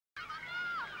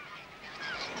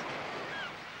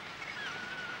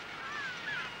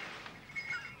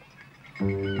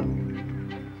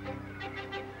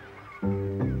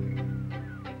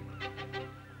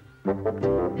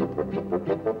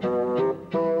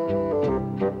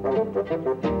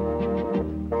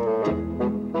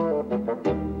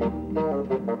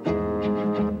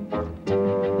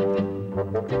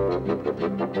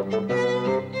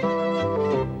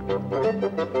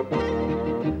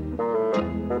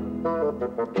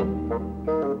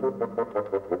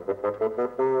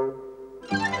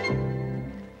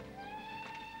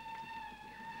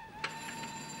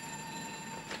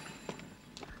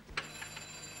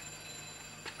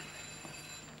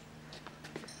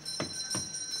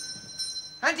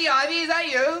Auntie Ivy, is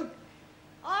that you?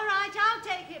 All right, I'll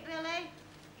take it, Billy.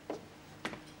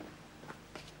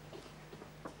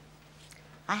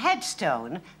 A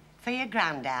headstone for your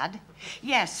granddad?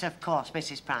 Yes, of course,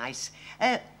 Mrs. Price.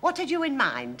 What had you in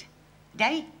mind?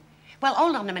 Day? Well,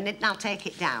 hold on a minute and I'll take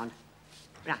it down.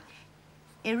 Right.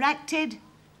 Erected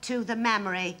to the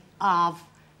memory of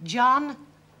John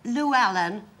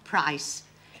Llewellyn Price,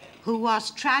 who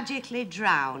was tragically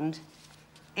drowned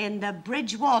in the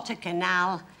Bridgewater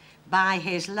Canal by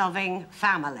his loving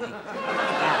family.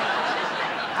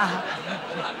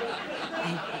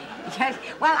 Yes,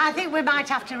 well, I think we might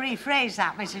have to rephrase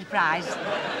that, Mrs. Price.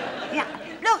 Yeah,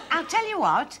 look, I'll tell you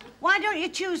what. Why don't you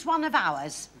choose one of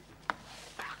ours?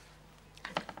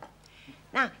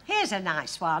 Now, here's a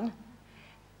nice one.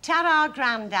 Tell our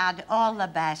granddad all the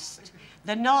best.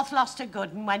 The North lost a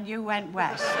good one when you went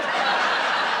west.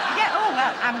 Yeah, oh,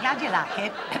 well, I'm glad you like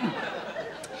it.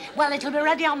 Well, it'll be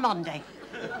ready on Monday.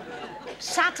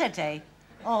 Saturday?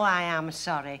 Oh, I am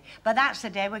sorry. But that's the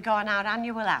day we're going our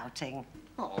annual outing.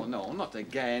 Oh, no, not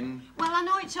again. Well, I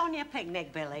know it's only a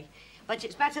picnic, Billy, but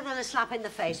it's better than a slap in the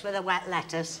face with a wet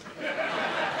lettuce.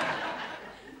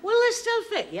 Will they still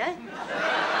fit you?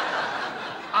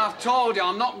 I've told you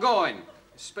I'm not going.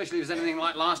 Especially if it's anything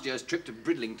like last year's trip to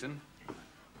Bridlington.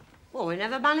 Well, we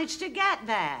never managed to get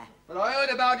there. But I heard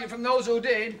about it from those who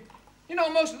did. You know,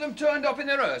 most of them turned up in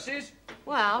their hearses.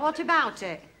 Well, what about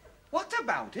it? What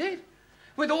about it?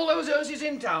 With all those hearses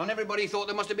in town, everybody thought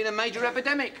there must have been a major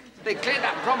epidemic. They cleared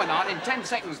that promenade in 10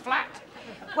 seconds flat.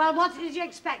 Well, what did you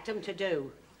expect them to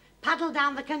do? Paddle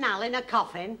down the canal in a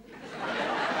coffin?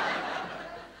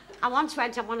 I once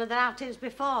went on one of their outings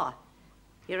before.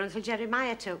 Your Uncle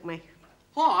Jeremiah took me.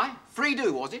 Why? Free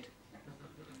do, was it?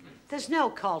 There's no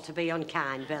call to be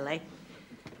unkind, Billy.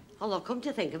 Although, come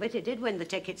to think of it, he did win the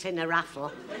tickets in the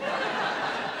raffle.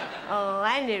 Oh,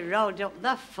 and he rode up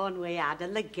the fun we had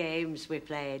and the games we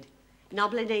played.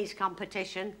 Knobbly knees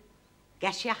competition.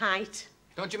 Guess your height.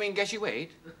 Don't you mean guess your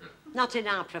weight? Not in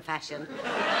our profession.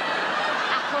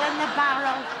 Apple in the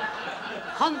barrel.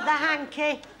 Hunt the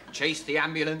hanky. Chase the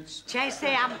ambulance. Chase the